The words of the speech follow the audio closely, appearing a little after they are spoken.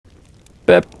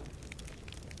Bip.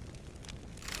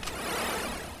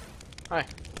 Hi.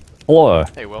 Hello.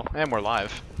 Hey, Will. And we're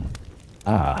live.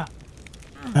 Ah.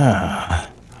 Oh, yeah.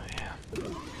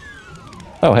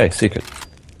 Oh, hey, secret.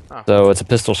 Oh. So it's a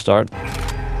pistol start.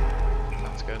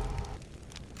 Sounds good.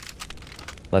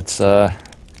 Let's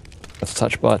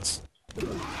touch butts.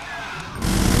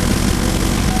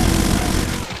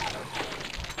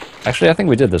 Actually, I think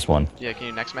we did this one. Yeah, can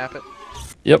you next map it?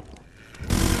 Yep.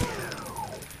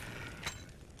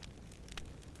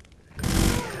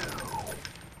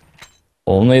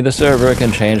 Only the server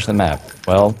can change the map.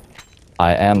 Well,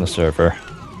 I am the server.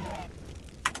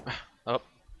 Oh.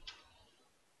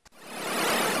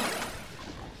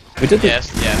 We did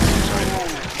this. Yes, yes. Sorry.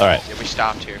 Alright. Yeah, we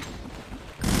stopped here.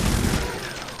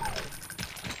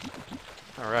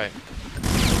 Alright.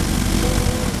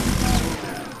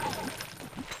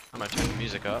 I'm gonna turn the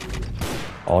music up.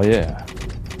 Oh, yeah.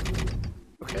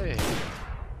 Okay.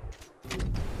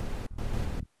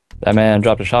 That man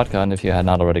dropped a shotgun if you had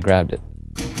not already grabbed it.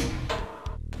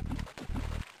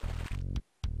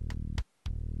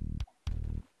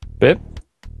 Bip?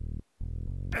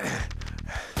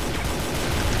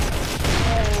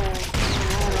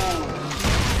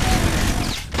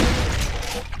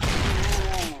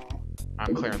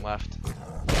 I'm clearing left.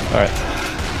 Alright.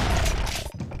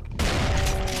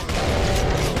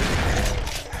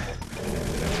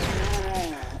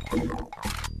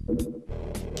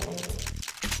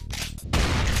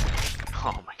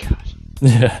 Oh my gosh.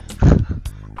 Yeah.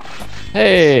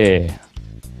 Hey!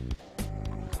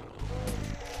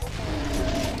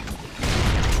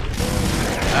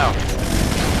 Ow.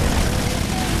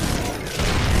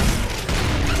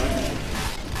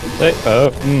 Hey,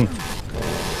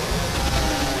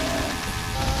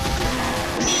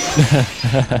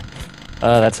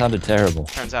 that sounded terrible.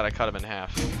 Turns out I cut him in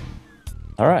half.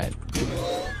 Alright.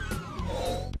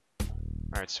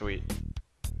 Alright, sweet.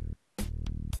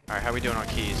 Alright, how we doing on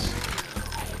keys?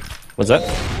 What's that?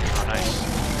 Oh, nice.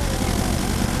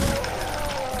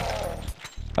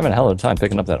 I'm having a hell of a time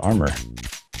picking up that armor.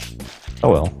 Oh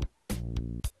well.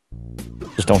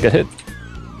 Just don't get hit.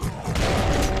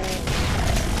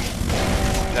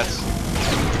 That's...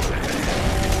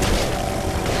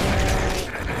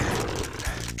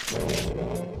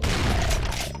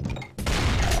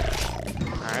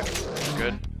 Alright,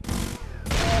 good.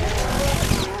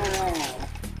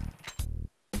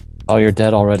 Oh, you're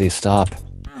dead already. Stop.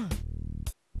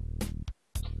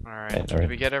 Alright, Alright. did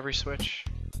we get every switch?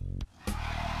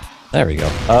 There we go.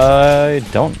 I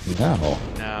don't know.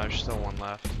 No, there's still one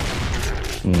left.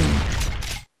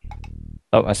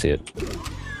 Oh, I see it.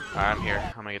 Alright, I'm here.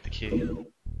 I'm gonna get the key.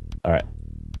 Alright.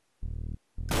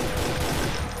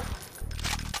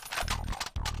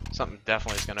 Something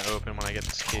definitely is gonna open when I get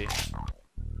this key.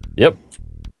 Yep.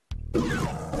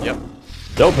 Yep.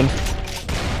 It's open.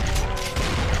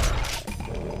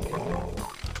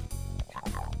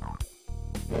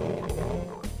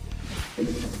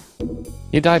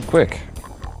 You died quick.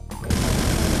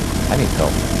 I need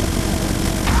help.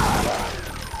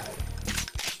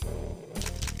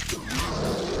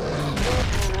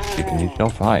 You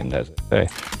don't find as hey.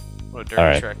 What a dirty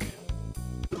Alright. trick.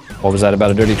 What was that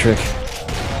about a dirty trick?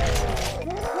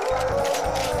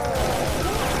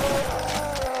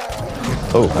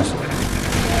 Oh, I see.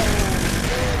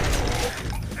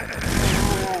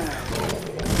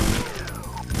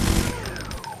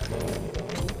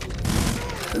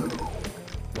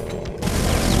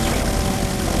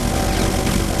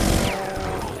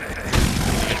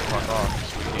 Fuck off.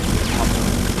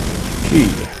 Key.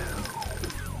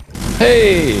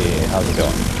 Hey, how's it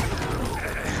going?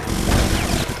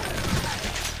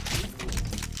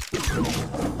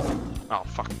 Oh,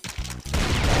 fuck.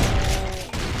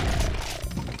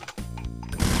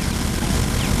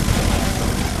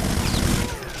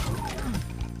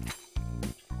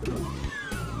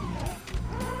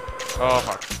 Oh,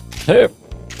 fuck. Hey.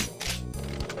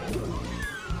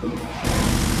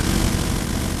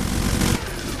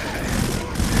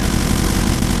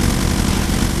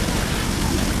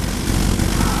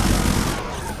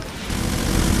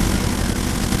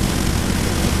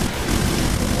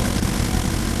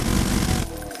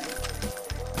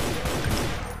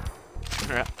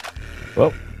 Yeah.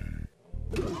 Well,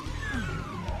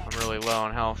 I'm really low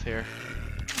on health here.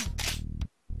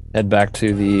 head back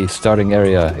to the starting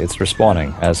area. It's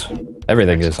respawning, as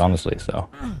everything is, honestly, so.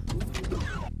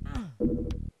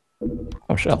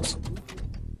 Oh, shells.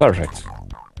 Perfect.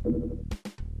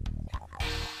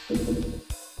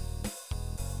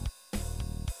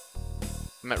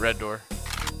 I'm at red door.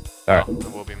 Alright. I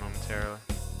will be momentarily.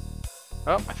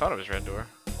 Oh, I thought it was red door.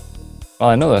 Well,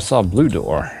 I know I saw blue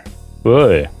door.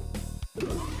 Boy.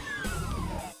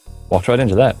 Walked right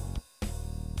into that.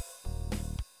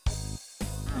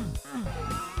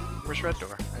 Where's red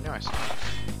door? I know I saw it.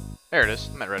 There it is.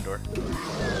 I'm at red door.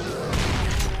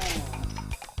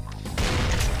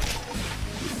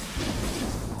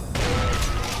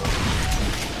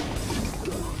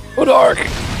 Oh, dark!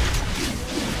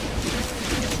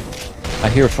 I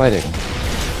hear fighting.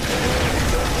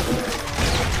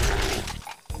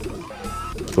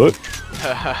 What?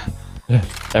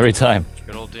 Every time.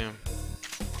 Good old Doom.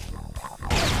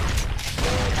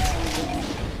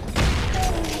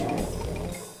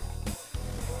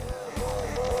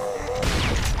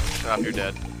 Shut up, you're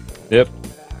dead. Yep.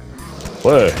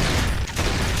 Whoa.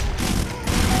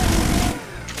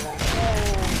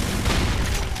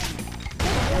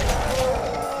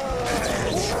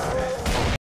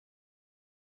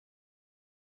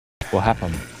 What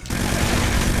happened?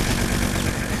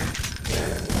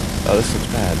 Oh, this looks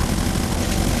bad.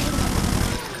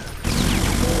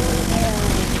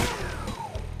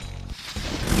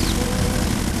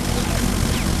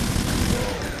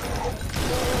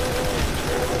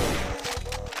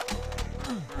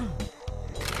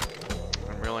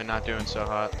 I'm really not doing so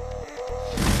hot.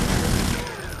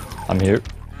 I'm here.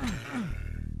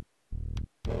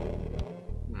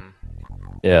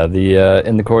 Yeah, the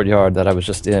in the courtyard that I was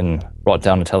just in brought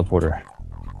down a teleporter.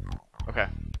 Okay.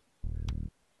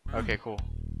 Okay, cool.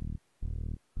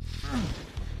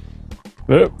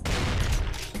 Yep.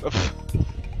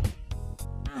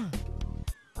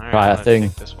 Alright, Try a let's thing.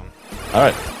 take this one.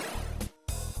 Alright.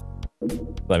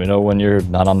 Let me know when you're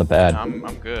not on the pad. I'm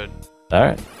good.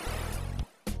 Alright.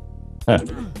 Huh.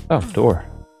 Oh, door.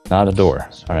 Not a door.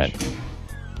 Alright.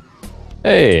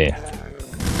 Hey!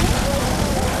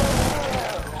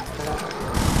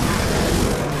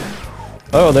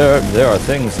 Oh, there are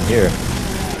things in here.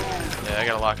 Yeah, I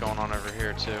got a lot going on over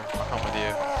here too. I'll come with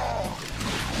you.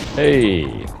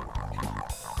 Hey!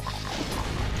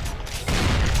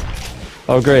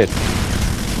 Oh, great.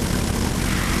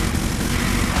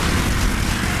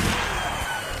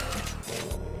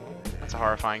 That's a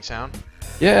horrifying sound.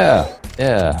 Yeah,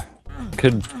 yeah.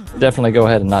 Could definitely go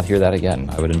ahead and not hear that again.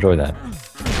 I would enjoy that.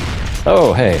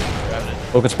 Oh, hey.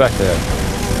 Look, it's back there.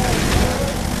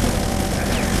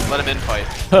 Let him in fight.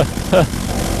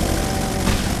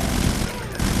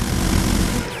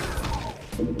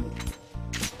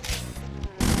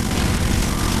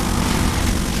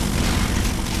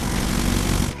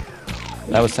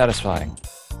 That was satisfying.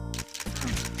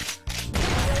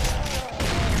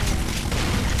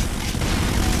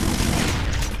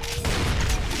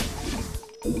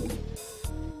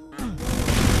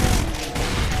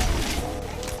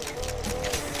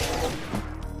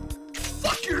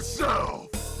 Fuck yourself!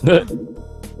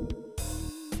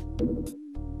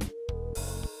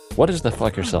 What is the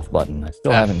fuck yourself button? I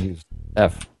still F. haven't used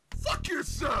F. Fuck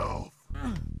yourself!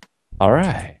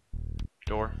 Alright.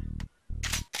 Door.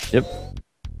 Yep.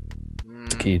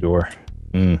 Key door.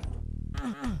 Need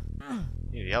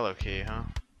a yellow key, huh?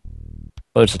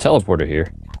 Well, there's a teleporter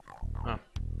here. Oh.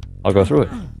 I'll go through it.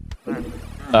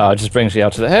 It just brings you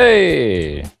out to the...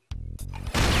 Hey!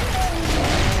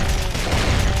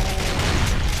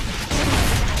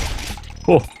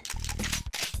 Oh.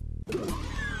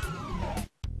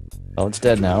 Well, it's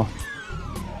dead now.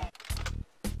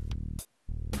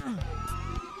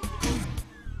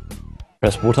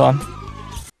 Press button.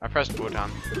 I pressed button.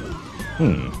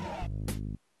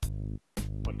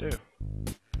 What do?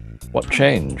 What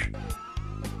change?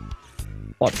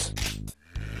 What?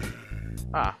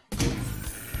 Ah.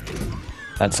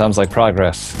 That sounds like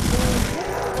progress.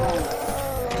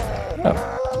 Oh.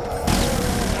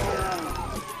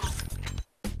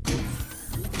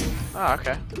 Ah,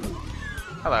 okay.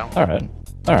 Hello. Alright.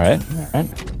 Alright. Alright.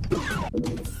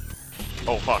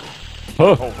 Oh, fuck.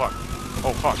 Oh. Oh, fuck.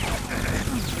 Oh, fuck.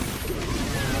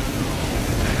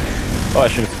 Oh, I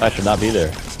should not be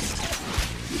there.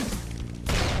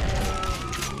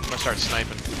 I'm gonna start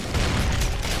sniping.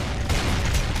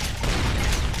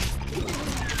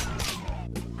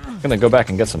 I'm gonna go back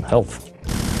and get some health.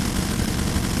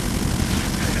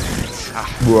 Ah.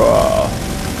 Bruh.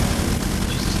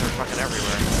 Jesus, they're fucking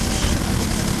everywhere.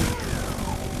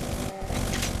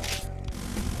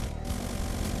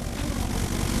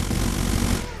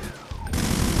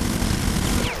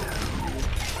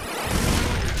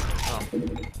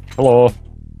 Hello.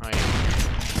 Oh, yeah.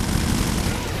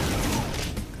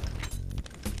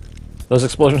 Those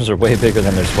explosions are way bigger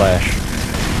than their splash.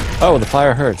 Oh, the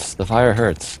fire hurts. The fire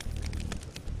hurts.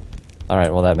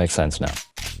 Alright, well that makes sense now.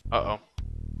 Uh-oh.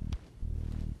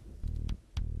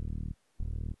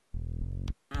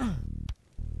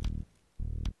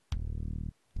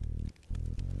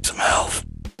 Some health.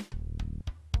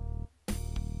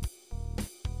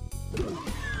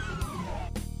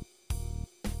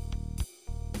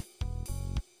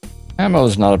 Ammo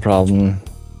is not a problem.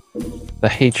 The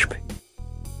HP.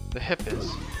 The hip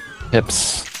is.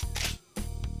 Hips.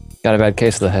 Got a bad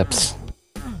case of the hips.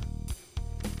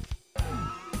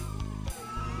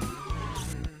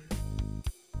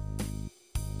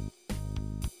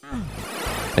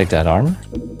 Take that armor.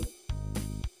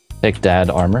 Take dad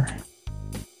armor.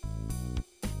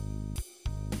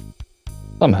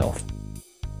 Some health.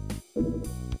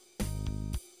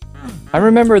 I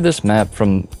remember this map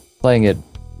from playing it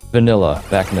vanilla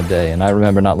back in the day, and I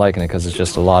remember not liking it because it's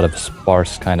just a lot of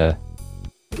sparse kind of...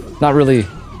 Not really...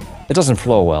 It doesn't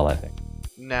flow well, I think.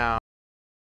 No.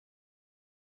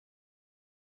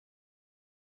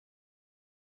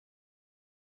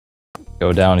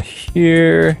 Go down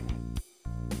here.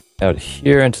 Out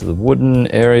here into the wooden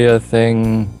area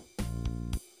thing.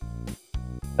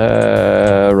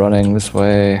 Running this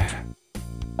way.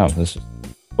 Oh, this is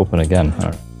open again.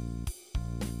 Alright.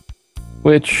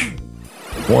 Which...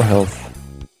 More health.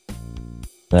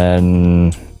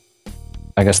 Then...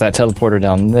 I guess that teleporter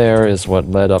down there is what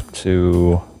led up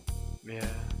to... Yeah.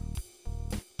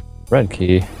 Red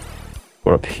key.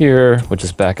 We're up here, which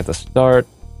is back at the start.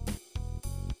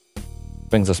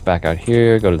 Brings us back out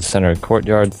here, go to the center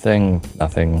courtyard thing.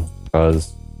 Nothing,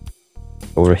 because...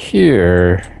 Over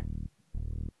here...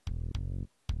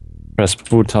 Press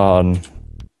button.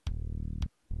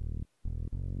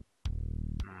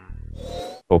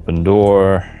 Open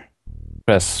door.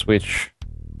 Press switch.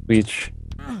 Switch.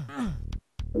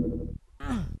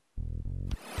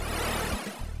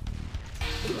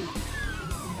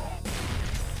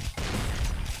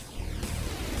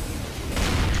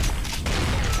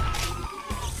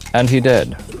 And he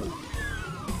dead.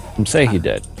 Him say he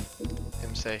dead.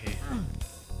 Him say he.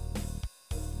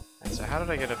 And so how did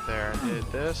I get up there? I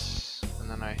did this, and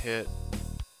then I hit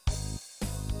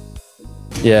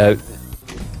Yeah,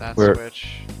 that We're-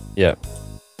 switch. yeah.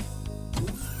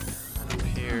 And up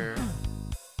here.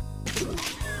 And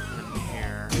then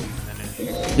here. And then in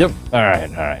here. Yep. Alright,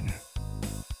 alright.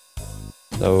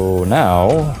 So now...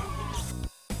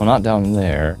 Well, not down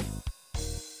there.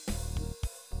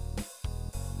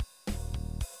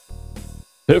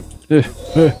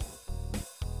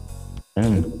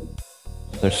 And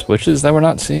there's switches that we're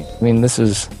not seeing? I mean, this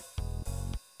is...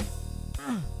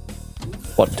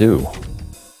 What do?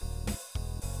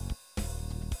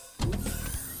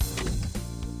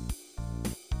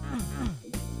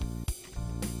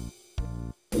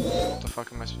 What the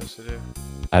fuck am I supposed to do?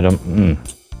 I don't...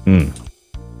 I'm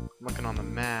looking on the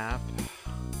map.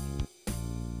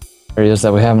 Areas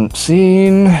that we haven't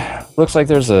seen. Looks like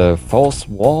there's a false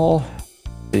wall.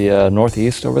 The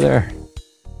northeast over there.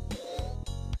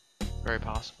 Very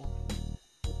possible.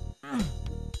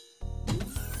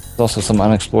 There's also some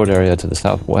unexplored area to the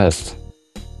southwest.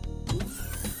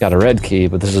 Got a red key,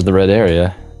 but this is the red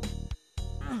area.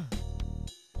 I'm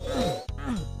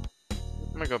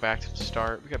gonna go back to the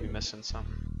start. We gotta be missing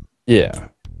something. Yeah.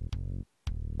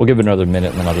 We'll give it another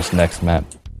minute and then I'll just next map.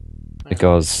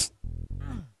 Because...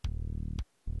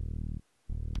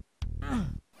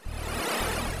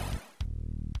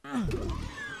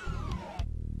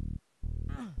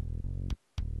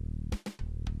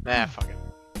 Nah, fuck it.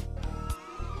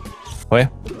 Wait,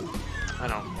 I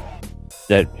don't.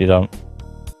 yeah, you don't?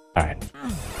 Alright.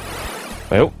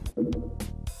 Wait, oh.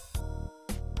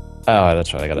 Oh,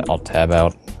 that's right, I gotta alt tab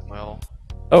out. Well,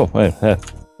 Oh, wait,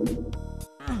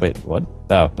 wait, what?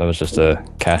 Oh, that was just a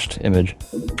cached image.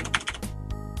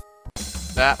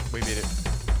 that we beat it.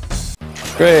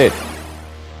 Great!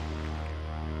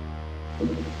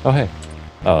 Oh, hey.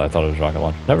 Oh, I thought it was rocket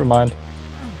launch. Never mind.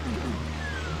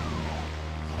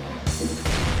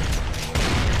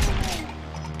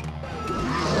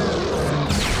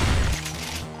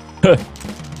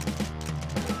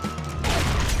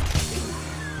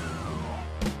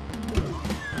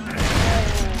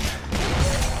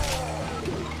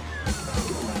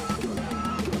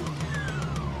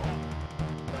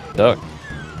 Duck.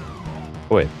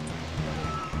 Wait.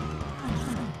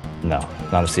 No,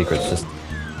 not a secret, it's just...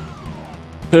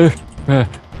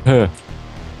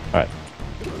 Alright.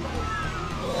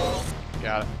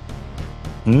 Got it.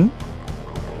 Hmm?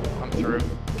 I'm through.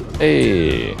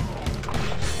 Hey!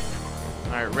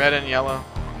 Alright, red and yellow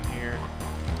in here.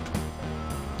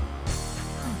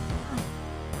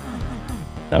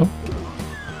 No?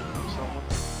 Someone.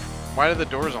 Why did the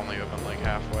doors only open like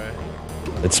halfway?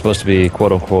 It's supposed to be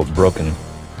quote-unquote broken.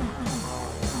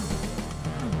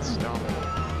 It's dumb.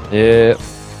 Yeah.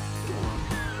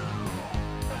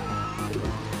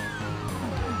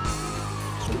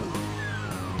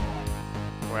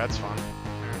 Boy, that's fun.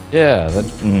 Yeah,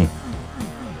 that...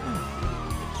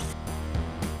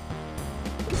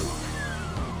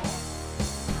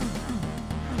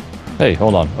 Hey,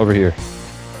 hold on. Over here.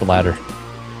 The ladder.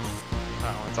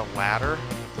 Oh, it's a ladder?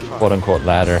 Fuck. Quote unquote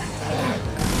ladder.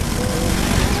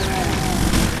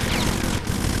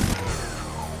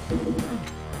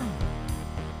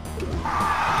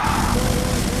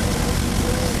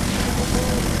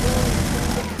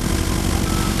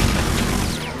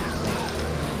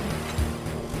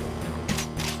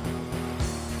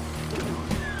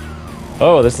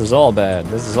 Oh, this is all bad.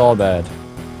 This is all bad.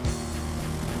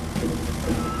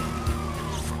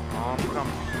 I'm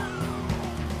coming.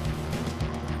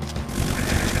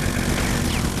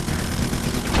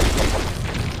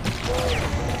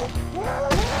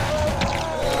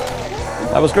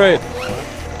 That was great.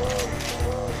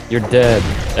 You're dead.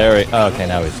 There he, oh, okay,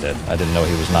 now he's dead. I didn't know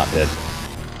he was not dead.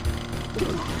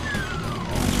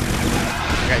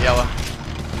 I got yellow.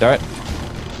 Alright.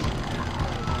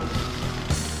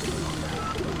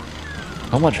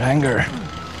 How much anger?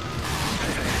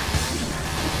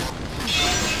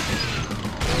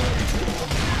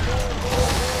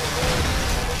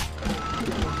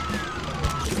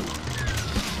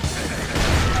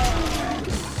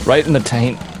 Right in the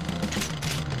taint.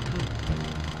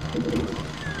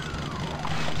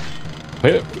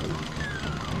 Wait.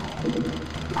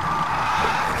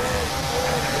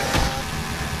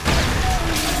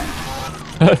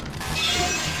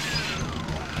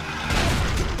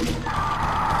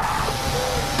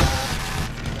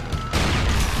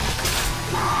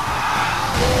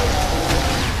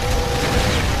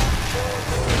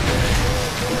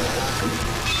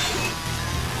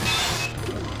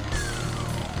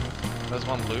 There's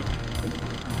one loop.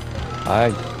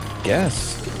 I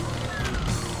guess.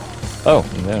 Oh,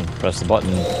 yeah, press the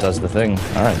button, does the thing.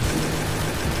 Alright.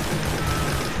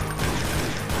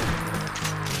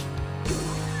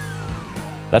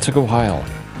 That took a while.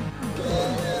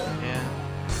 Yeah.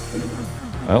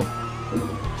 Well.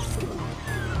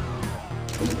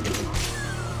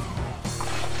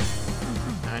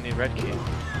 I need red key.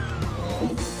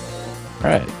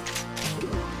 Alright.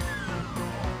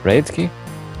 Raid key?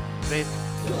 Wait,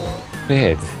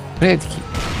 Raid. Raid key.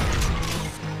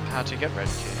 how to get red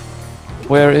key?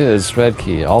 Where is red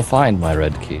key? I'll find my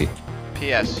red key.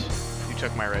 P.S. You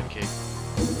took my red key.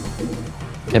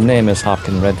 His name is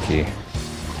Hopkin Red Key.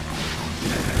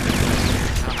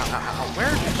 Where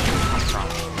did you come from?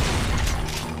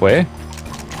 Where?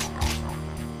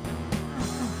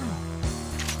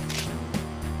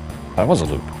 That was a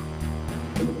loop.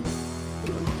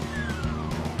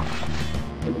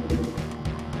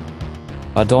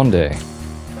 Adonde?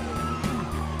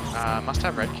 Must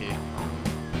have red key.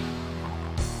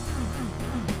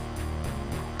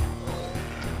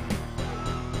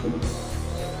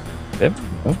 Yep.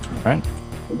 Oh, alright.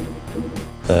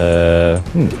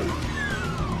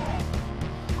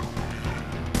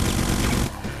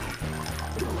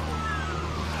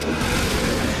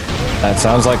 That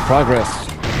sounds like progress.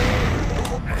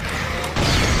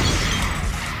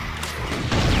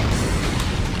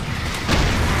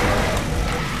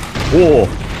 Whoa.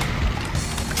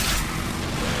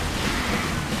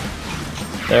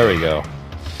 There we go.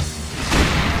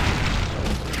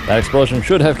 That explosion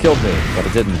should have killed me, but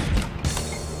it didn't.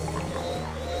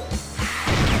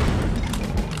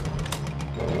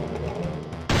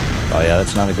 Oh yeah,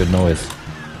 that's not a good noise.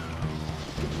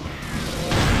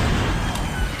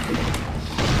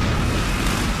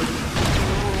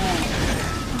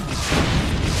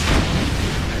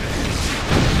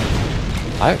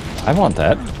 I want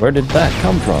that. Where did that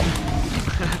come from?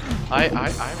 I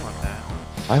want that.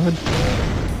 I would...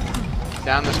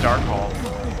 Down this dark hall.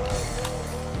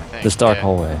 I think. This dark yeah.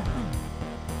 hallway.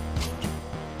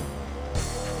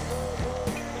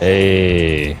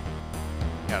 Hey. You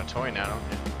got a toy now, don't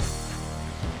you?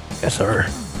 Yes, sir.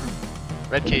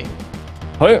 Red key.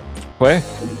 Hey, where?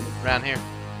 Around here.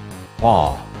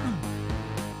 Aw.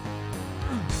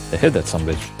 They hid that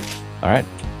sumbitch. Alright.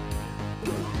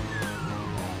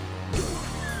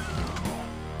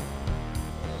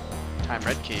 Time,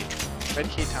 red key. Red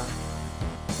key time.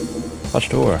 Touch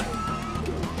door.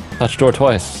 Touch door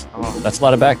twice. Oh. That's a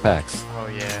lot of backpacks. Oh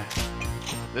yeah.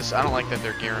 This, I don't like that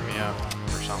they're gearing me up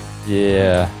or something.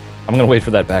 Yeah. I'm gonna wait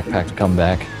for that backpack to come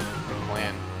back. Good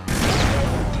plan.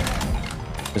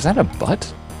 Is that a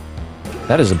butt?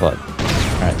 That is a butt.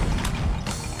 Alright.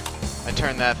 I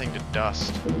turned that thing to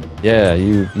dust. Yeah,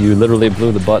 you literally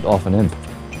blew the butt off an imp.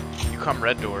 You come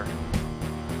red door.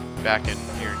 Back in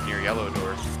here near yellow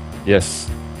door. Yes.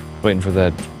 Waiting for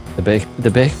that. The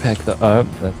backpack,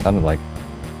 that sounded like...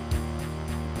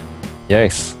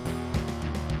 Yes.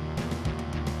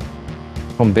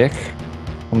 Come back.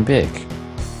 Come back.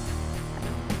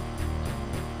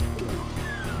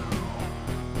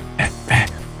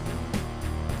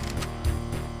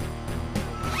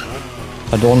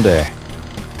 Adonde?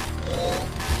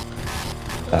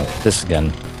 Oh, this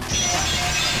again.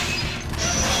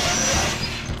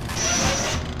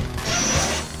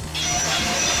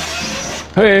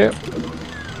 Hey!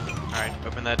 Alright,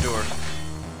 open that door.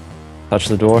 Touch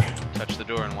the door. Touch the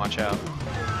door and watch out.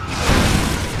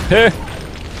 Hey!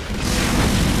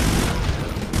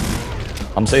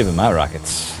 I'm saving my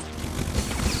rockets.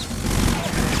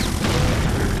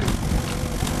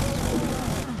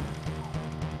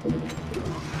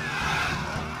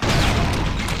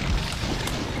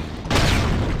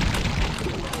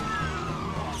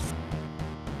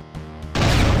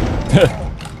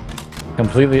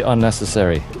 Completely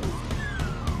unnecessary.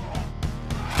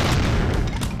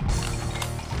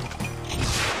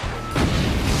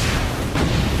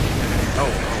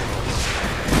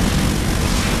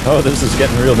 Oh, this is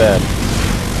getting real bad.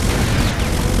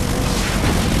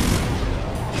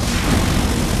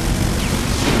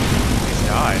 He's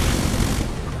died.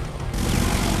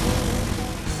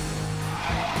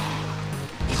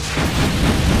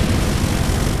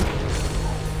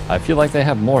 I feel like they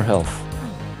have more health.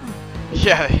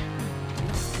 Yeah. I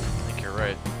think you're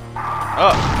right.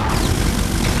 Oh!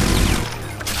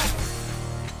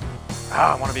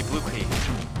 Ah, I want to be blue key.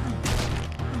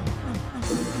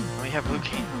 Let me have blue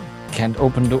key. Can't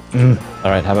open door.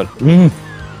 Alright, how about...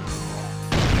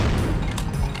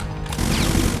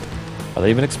 Are they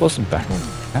even explosive barrels?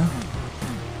 Yeah.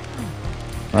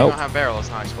 If you don't have barrel, it's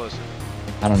not explosive.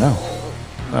 I don't know.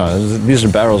 Oh, these are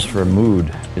barrels for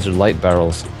mood. These are light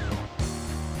barrels.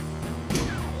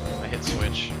 I hit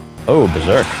switch. Oh,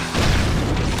 berserk.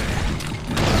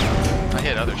 I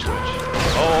hit other switch.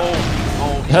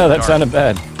 Oh, Oh, that dark. sounded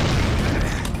bad.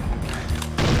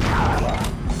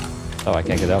 Oh, I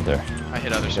can't get out there. I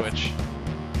hit other switch.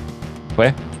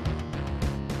 Where?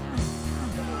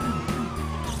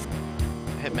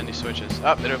 I hit many switches.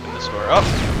 Oh, it opened this door. Oh!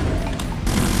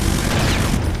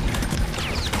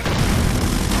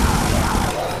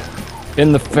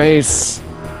 In the face!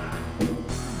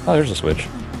 Oh, there's a switch.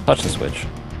 Touch the switch.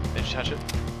 Did you touch it?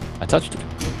 I touched it.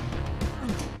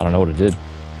 I don't know what it did.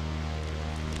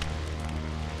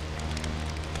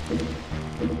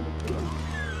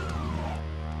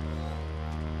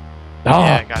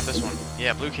 Yeah, I got this one.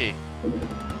 Yeah, blue key.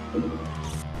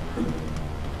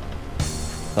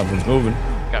 Something's moving.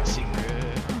 Got a secret.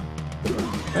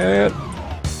 And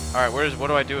Alright, what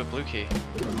do I do with blue key?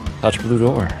 touch blue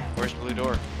door. Where's blue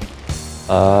door?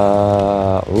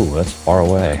 Ooh, that's far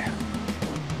away.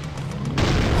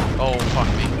 Oh, fuck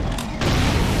me.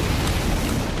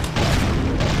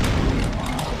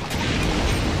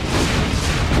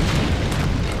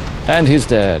 And he's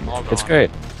dead. All It's gone.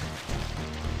 great.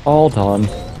 All done.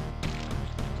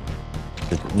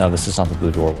 No, this is not the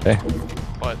blue doorway.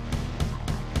 What?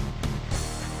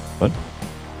 What?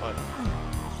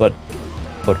 What?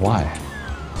 But why?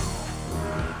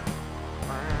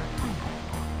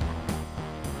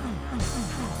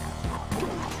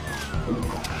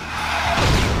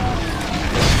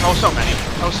 Oh, so many.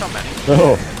 Oh, so many.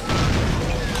 Oh.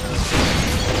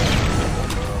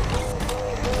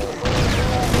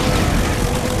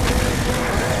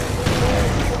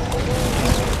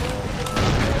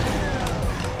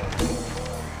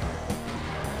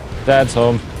 Dad's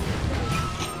home.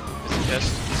 Is he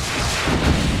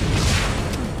pissed?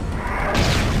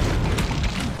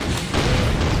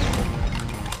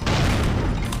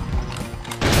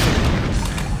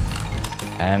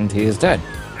 And he is dead.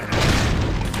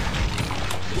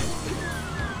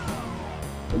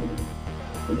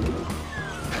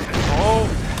 Oh!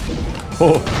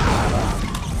 Oh.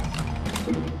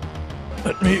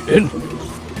 Let me in.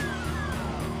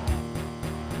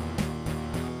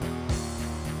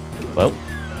 Well.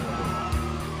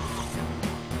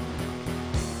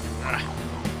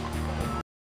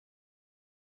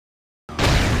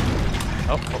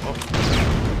 Oh, oh, oh.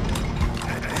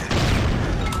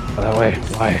 That way.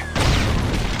 Why?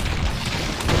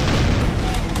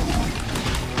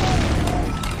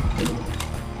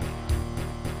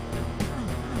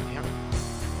 Yep.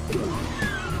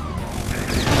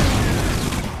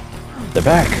 They're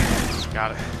back.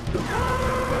 Got it.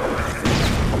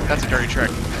 That's a dirty trick.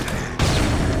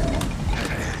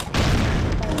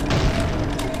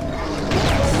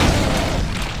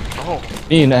 Oh.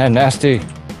 Mean and nasty.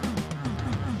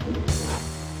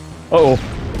 Uh-oh.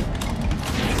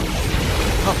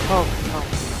 Oh, oh,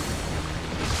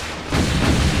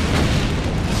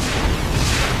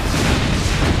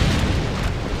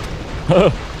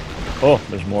 oh. Oh,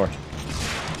 there's more.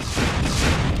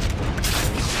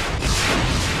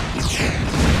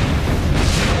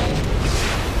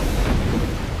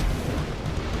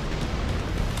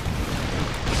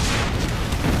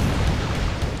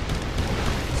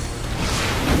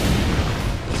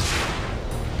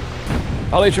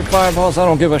 I'll eat your fireballs, I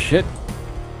don't give a shit.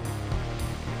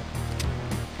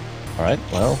 Alright,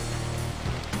 well.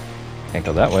 Can't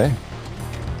go that way.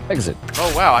 Exit.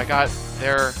 Oh wow, I got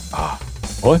their... Oh,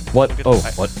 What? What? Oh,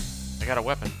 what? I got a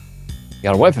weapon. You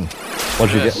got a weapon.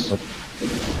 What'd you get? Yes. What?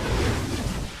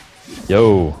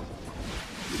 Yo.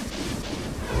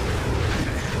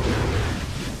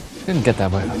 Didn't get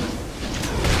that weapon.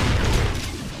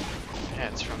 Yeah,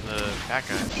 it's from the bad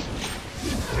guys.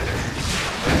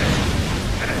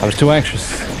 I was too anxious.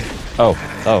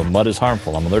 Oh, mud is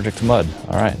harmful. I'm allergic to mud.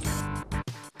 Alright.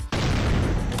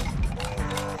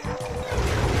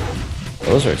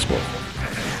 Those are explosive.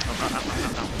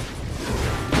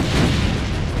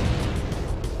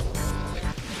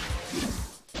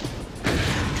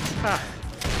 Huh.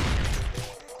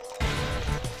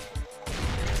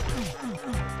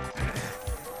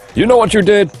 You know what you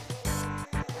did?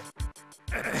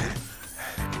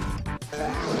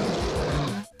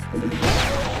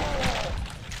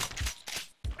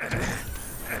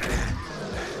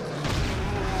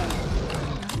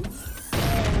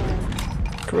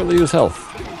 Could really use health.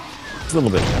 Just a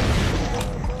little bit.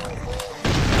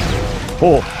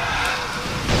 Oh.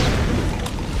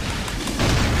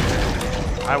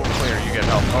 I will clear, you get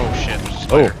help. Oh shit, there's a Oh.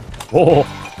 spider. Oh.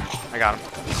 I got him.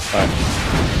 Alright.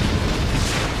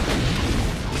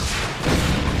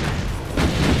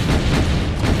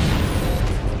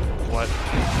 What?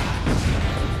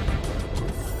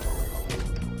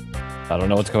 I don't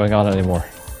know what's going on anymore.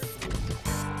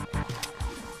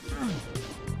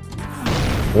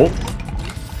 Oh.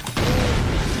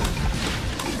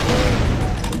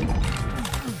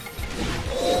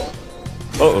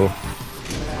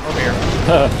 Uh-oh. Over here.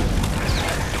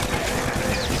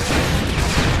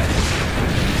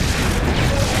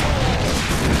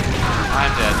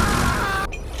 I'm dead.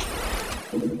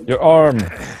 Your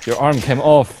arm came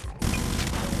off.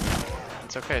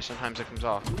 It's okay, sometimes it comes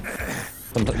off.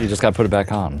 You just gotta put it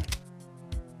back on.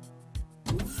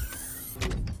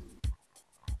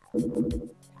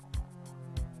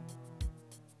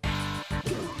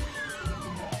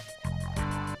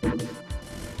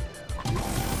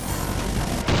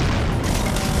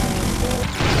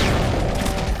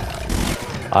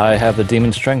 I have the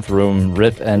demon strength room,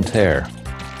 rip and tear.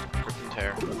 Rip and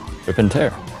tear. Rip and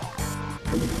tear.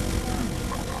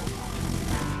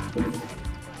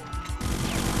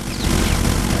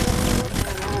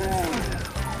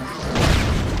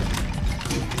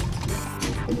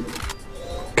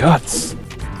 Guts.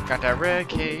 Got that red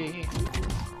key.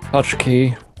 Touch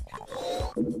key.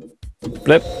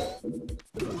 Flip.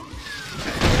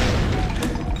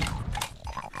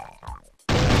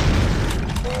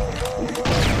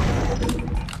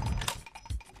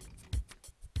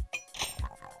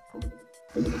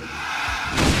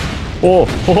 Oh,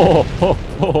 oh, oh,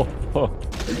 oh, oh.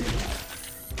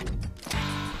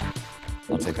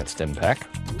 I'll take that stim pack.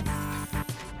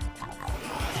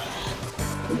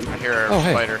 I hear a Oh,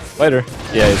 hey. spider. Spider.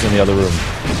 Yeah, he's in the other room.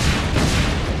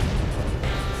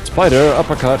 Spider,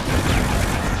 uppercut.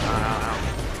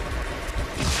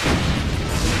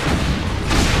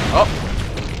 Oh!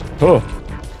 Oh,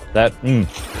 that,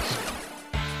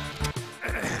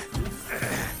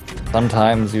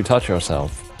 Sometimes you touch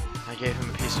yourself. I gave him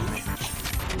a piece of me.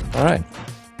 Alright.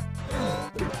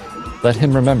 Let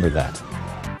him remember that.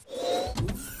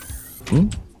 Hmm?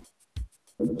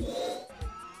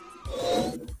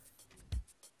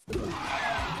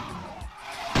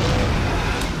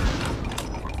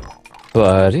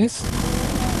 Buddies?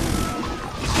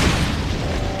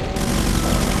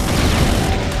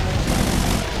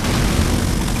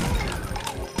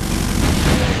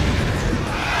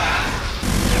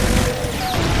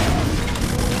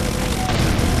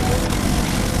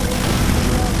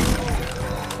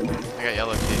 I got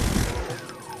yellow key.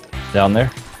 Down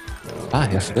there? Ah,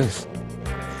 yes it is.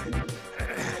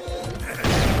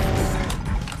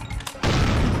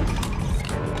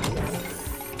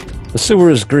 The sewer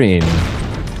is green,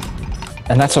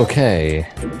 and that's okay.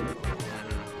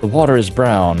 The water is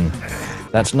brown,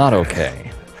 that's not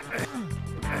okay.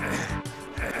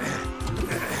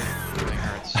 Everything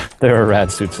hurts. There are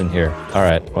rad suits in here.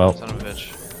 Alright, well, Son of a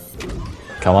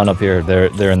bitch. come on up here.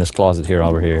 They're in this closet here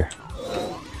over here.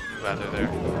 I'm glad they're there.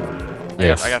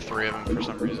 Yes. I got 3 of them for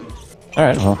some reason.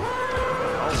 Alright, well.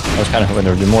 I was kind of hoping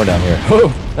there would be more down here. Oh,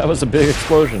 that was a big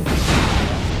explosion.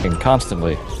 And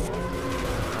constantly.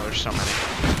 Oh, there's so many.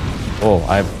 Oh,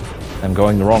 I'm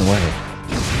going the wrong way.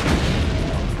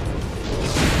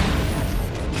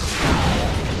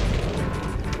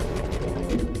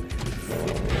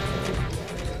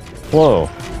 Whoa.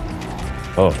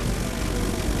 Oh.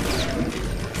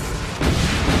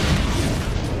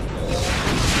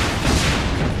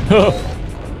 Yellow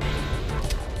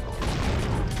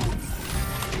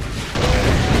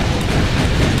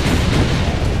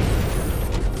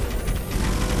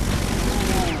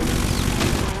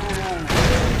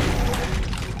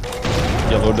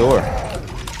door.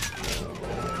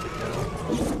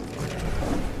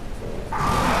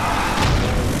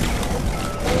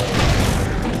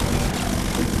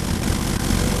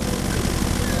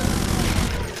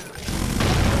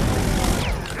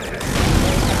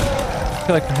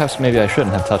 I feel like perhaps maybe I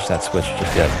shouldn't have touched that switch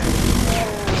just yet.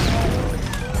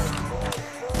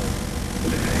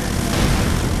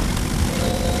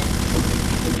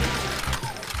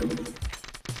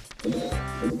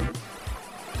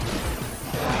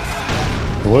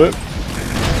 What?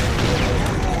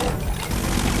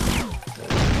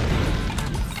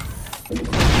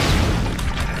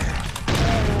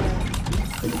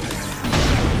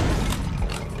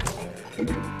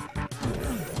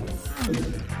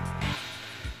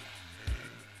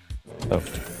 Oh.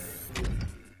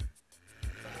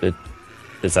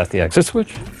 Is that the exit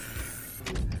switch?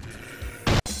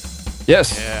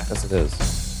 Yes! Yeah. Yes it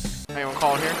is. Hey, you wanna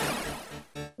call it here?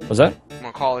 Was that? You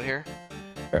wanna call it here?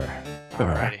 Sure.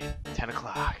 Alrighty. 10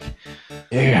 o'clock.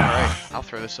 Yeah. Alright, I'll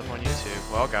throw this up on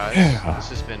YouTube. Well, guys, Yeah. this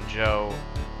has been Joe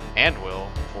and Will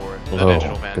for the Hello.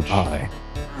 Digital Bench. Goodbye.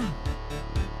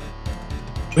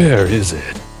 Where is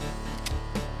it?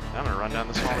 I'm gonna run down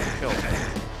this hall and kill it.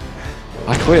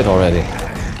 I quit already.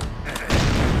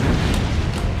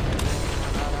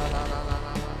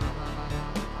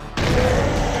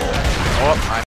 Oh, I